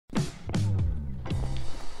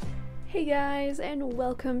Hey guys, and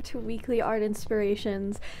welcome to Weekly Art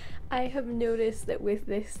Inspirations. I have noticed that with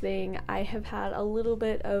this thing, I have had a little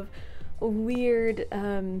bit of a weird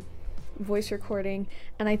voice recording,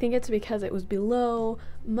 and I think it's because it was below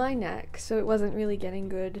my neck, so it wasn't really getting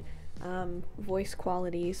good voice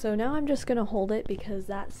quality. So now I'm just gonna hold it because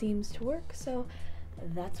that seems to work, so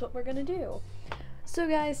that's what we're gonna do. So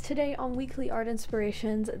guys, today on Weekly Art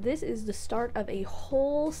Inspirations, this is the start of a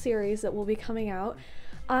whole series that will be coming out.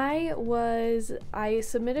 I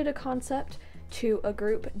submitted a concept to a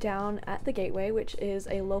group down at the Gateway, which is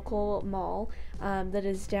a local mall that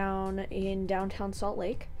is down in downtown Salt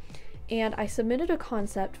Lake, and I submitted a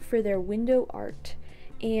concept for their window art,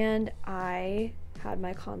 and I had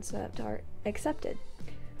my concept art accepted.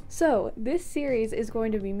 So this series is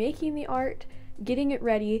going to be making the art, getting it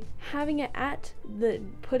ready, having it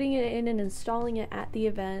putting it in and installing it at the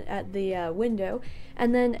event, at the window,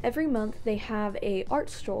 and then every month they have a art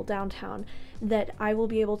stroll downtown that I will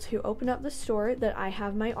be able to open up the store that I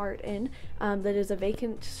have my art in, that is a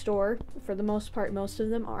vacant store for the most part, most of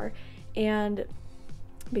them are, and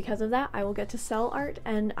because of that, I will get to sell art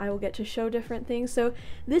and I will get to show different things. So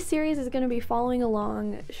this series is going to be following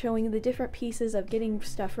along, showing the different pieces of getting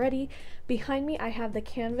stuff ready. Behind me, I have the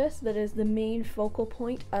canvas that is the main focal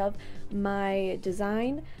point of my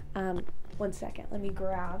design. One second, let me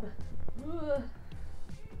grab.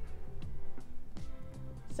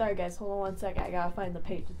 Sorry guys, hold on one second. I gotta find the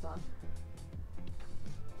page it's on.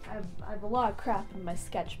 I have a lot of crap in my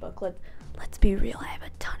sketchbook. Let's be real, I have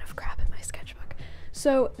a ton of crap in my sketchbook.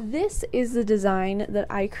 So this is the design that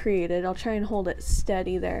I created. I'll try and hold it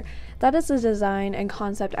steady there. That is the design and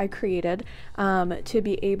concept I created to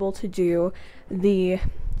be able to do the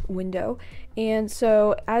window. And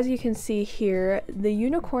so as you can see here, the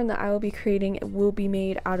unicorn that I will be creating will be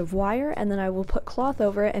made out of wire, and then I will put cloth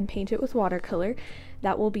over it and paint it with watercolor.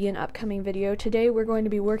 That will be an upcoming video. Today we're going to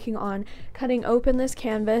be working on cutting open this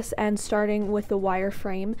canvas and starting with the wire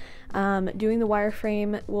frame. Doing the wire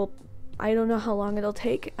frame I don't know how long it'll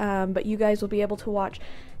take, but you guys will be able to watch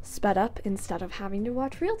sped up instead of having to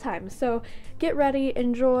watch real time. So get ready,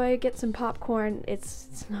 enjoy, get some popcorn.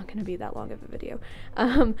 It's not going to be that long of a video,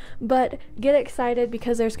 but get excited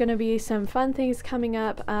because there's going to be some fun things coming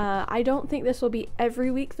up. I don't think this will be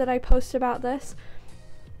every week that I post about this.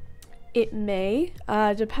 It may,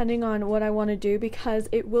 depending on what I want to do, because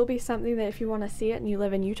it will be something that if you want to see it and you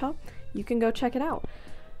live in Utah, you can go check it out.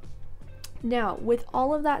 Now, with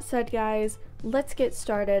all of that said, guys, let's get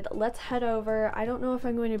started. Let's head over. I don't know if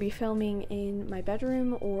I'm going to be filming in my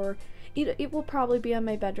bedroom or it will probably be on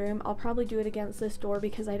my bedroom. I'll probably do it against this door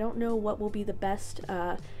because I don't know what will be the best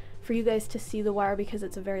for you guys to see the wire because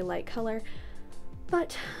it's a very light color.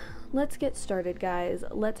 But let's get started, guys.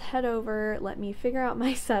 Let's head over. Let me figure out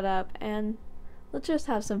my setup and let's just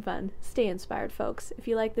have some fun. Stay inspired, folks. If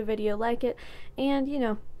you like the video, like it, and, you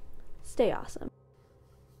know, stay awesome.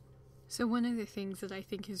 So one of the things that I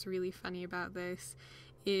think is really funny about this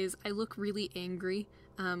is I look really angry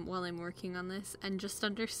while I'm working on this, and just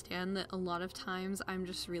understand that a lot of times I'm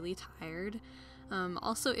just really tired.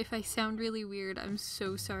 Also, if I sound really weird, I'm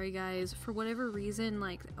so sorry guys. For whatever reason,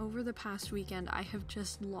 like over the past weekend, I have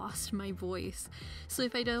just lost my voice. So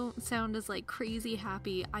if I don't sound as like crazy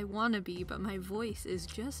happy, I want to be, but my voice is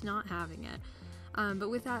just not having it. But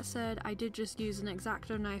with that said, I did just use an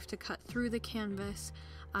X-Acto knife to cut through the canvas.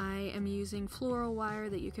 I am using floral wire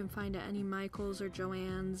that you can find at any Michael's or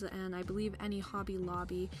Joann's, and I believe any Hobby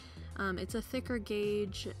Lobby. It's a thicker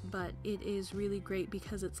gauge, but it is really great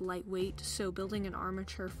because it's lightweight, so building an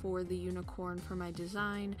armature for the unicorn for my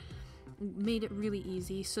design made it really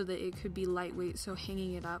easy so that it could be lightweight, so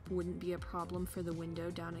hanging it up wouldn't be a problem for the window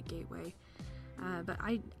down at Gateway. But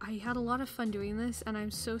I had a lot of fun doing this, and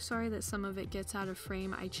I'm so sorry that some of it gets out of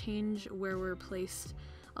frame. I change where we're placed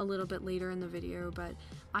a little bit later in the video, but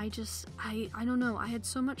I don't know, I had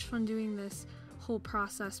so much fun doing this whole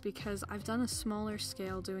process because I've done a smaller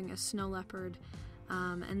scale doing a snow leopard,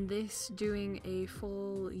 and this doing a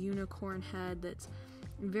full unicorn head that's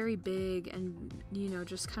very big and, you know,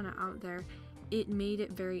 just kind of out there. It made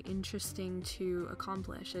it very interesting to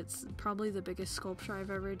accomplish. It's probably the biggest sculpture I've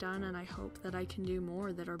ever done, and I hope that I can do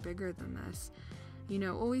more that are bigger than this. You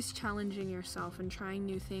know, always challenging yourself and trying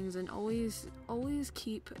new things, and always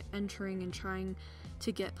keep entering and trying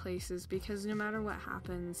to get places, because no matter what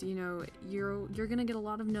happens, you know, you're gonna get a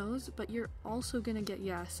lot of no's, but you're also gonna get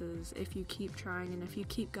yeses if you keep trying and if you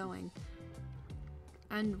keep going.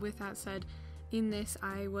 And with that said, in this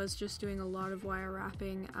I was just doing a lot of wire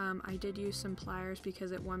wrapping. I did use some pliers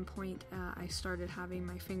because at one point I started having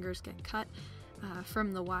my fingers get cut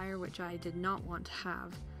from the wire, which I did not want to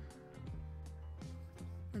have.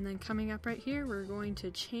 And then coming up right here, we're going to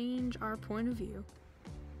change our point of view.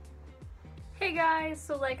 Hey guys,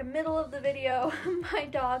 so like middle of the video, my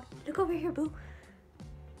dog, look over here, boo.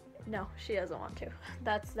 No, she doesn't want to.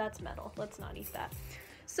 That's metal. Let's not eat that.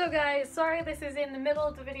 So guys, sorry this is in the middle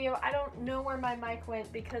of the video. I don't know where my mic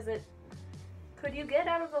went because it... Could you get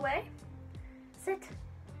out of the way? Sit.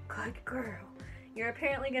 Good girl. You're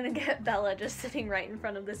apparently gonna get Bella just sitting right in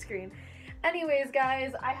front of the screen. Anyways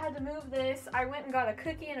guys, I had to move this. I went and got a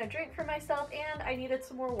cookie and a drink for myself, and I needed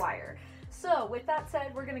some more wire. So with that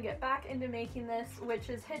said, we're gonna get back into making this, which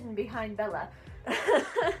is hidden behind Bella.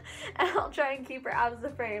 And I'll try and keep her out of the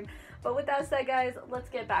frame. But with that said guys, let's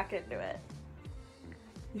get back into it.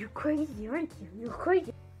 You're crazy, aren't you? You're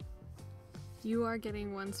crazy. You are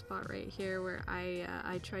getting one spot right here where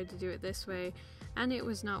I tried to do it this way and it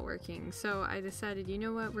was not working. So I decided, you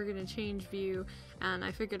know what, we're gonna change view, and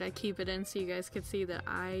I figured I'd keep it in so you guys could see that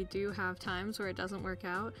I do have times where it doesn't work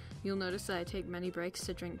out. You'll notice that I take many breaks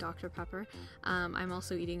to drink Dr. Pepper. I'm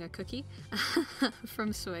also eating a cookie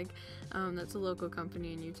from Swig. That's a local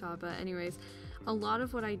company in Utah, but anyways, a lot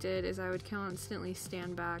of what I did is I would constantly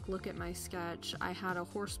stand back, look at my sketch. I had a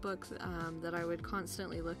horse book that I would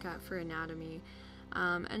constantly look at for anatomy.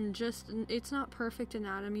 And just, it's not perfect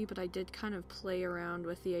anatomy, but I did kind of play around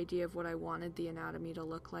with the idea of what I wanted the anatomy to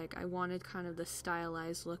look like. I wanted kind of the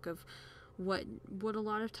stylized look of what a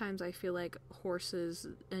lot of times I feel like horses,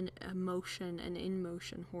 an emotion, an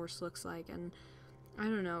in-motion horse looks like. And I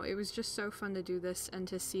don't know, it was just so fun to do this and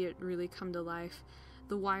to see it really come to life.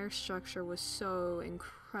 The wire structure was so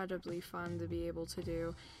incredibly fun to be able to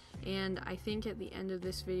do, and I think at the end of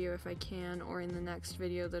this video, if I can, or in the next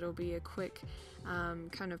video, that'll be a quick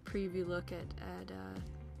kind of preview look at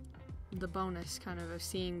the bonus kind of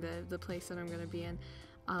seeing the place that I'm going to be in.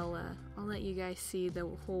 I'll let you guys see the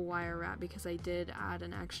whole wire wrap, because I did add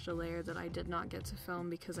an extra layer that I did not get to film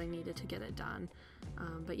because I needed to get it done.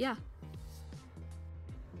 But yeah.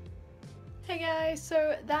 Hey guys,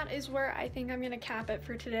 so that is where I think I'm going to cap it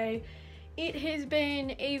for today. It has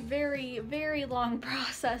been a very, very long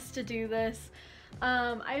process to do this.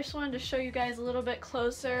 I just wanted to show you guys a little bit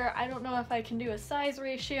closer. I don't know if I can do a size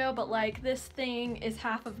ratio, but like this thing is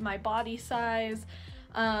half of my body size.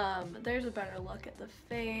 There's a better look at the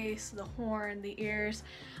face, the horn, the ears.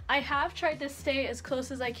 I have tried to stay as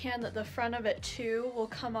close as I can that the front of it too will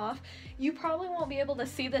come off. You probably won't be able to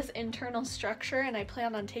see this internal structure, and I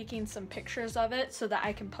plan on taking some pictures of it so that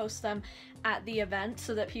I can post them at the event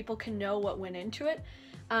so that people can know what went into it,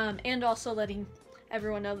 and also letting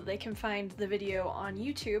everyone know that they can find the video on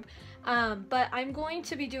YouTube. But I'm going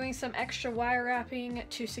to be doing some extra wire wrapping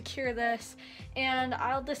to secure this, and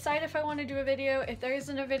I'll decide if I want to do a video. If there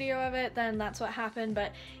isn't a video of it, then that's what happened,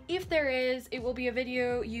 but if there is, it will be a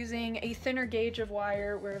video using a thinner gauge of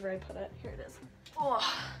wire wherever I put it. Here it is. Oh.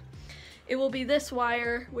 It will be this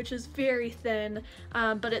wire, which is very thin,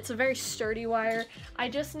 but it's a very sturdy wire. I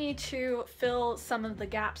just need to fill some of the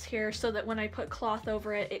gaps here so that when I put cloth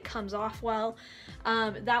over it, it comes off well.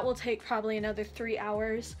 That will take probably another 3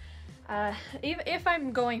 hours. If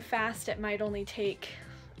I'm going fast, it might only take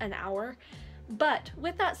an hour. But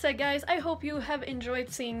with that said, guys, I hope you have enjoyed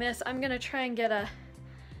seeing this. I'm gonna try and get a,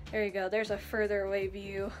 there you go, there's a further away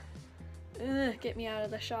view. Ugh, get me out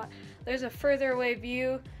of the shot. There's a further away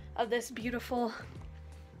view of this beautiful,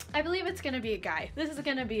 I believe it's gonna be a guy. This is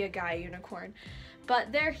gonna be a guy unicorn.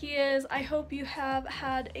 But there he is. I hope you have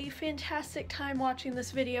had a fantastic time watching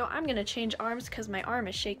this video. I'm gonna change arms because my arm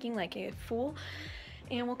is shaking like a fool,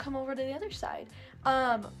 and we'll come over to the other side.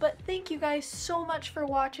 But thank you guys so much for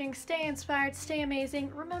watching. Stay inspired, stay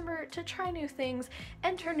amazing. Remember to try new things,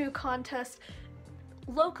 enter new contests.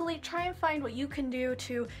 Locally, try and find what you can do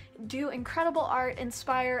to do incredible art,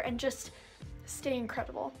 inspire, and just stay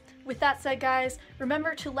incredible. With that said, guys,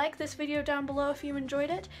 remember to like this video down below if you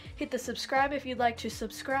enjoyed it, hit the subscribe if you'd like to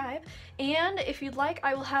subscribe, and if you'd like,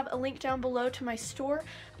 I will have a link down below to my store.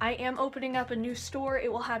 I am opening up a new store.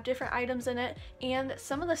 It will have different items in it, and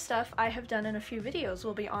some of the stuff I have done in a few videos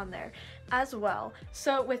will be on there as well.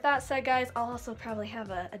 So with that said, guys, I'll also probably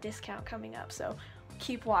have a discount coming up, so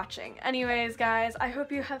keep watching. Anyways, guys, I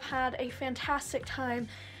hope you have had a fantastic time.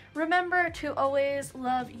 Remember to always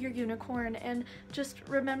love your unicorn, and just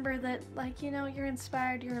remember that, like, you know, you're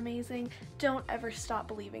inspired, you're amazing. Don't ever stop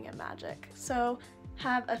believing in magic. So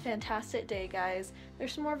have a fantastic day, guys.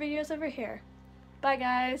 There's some more videos over here. Bye,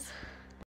 guys.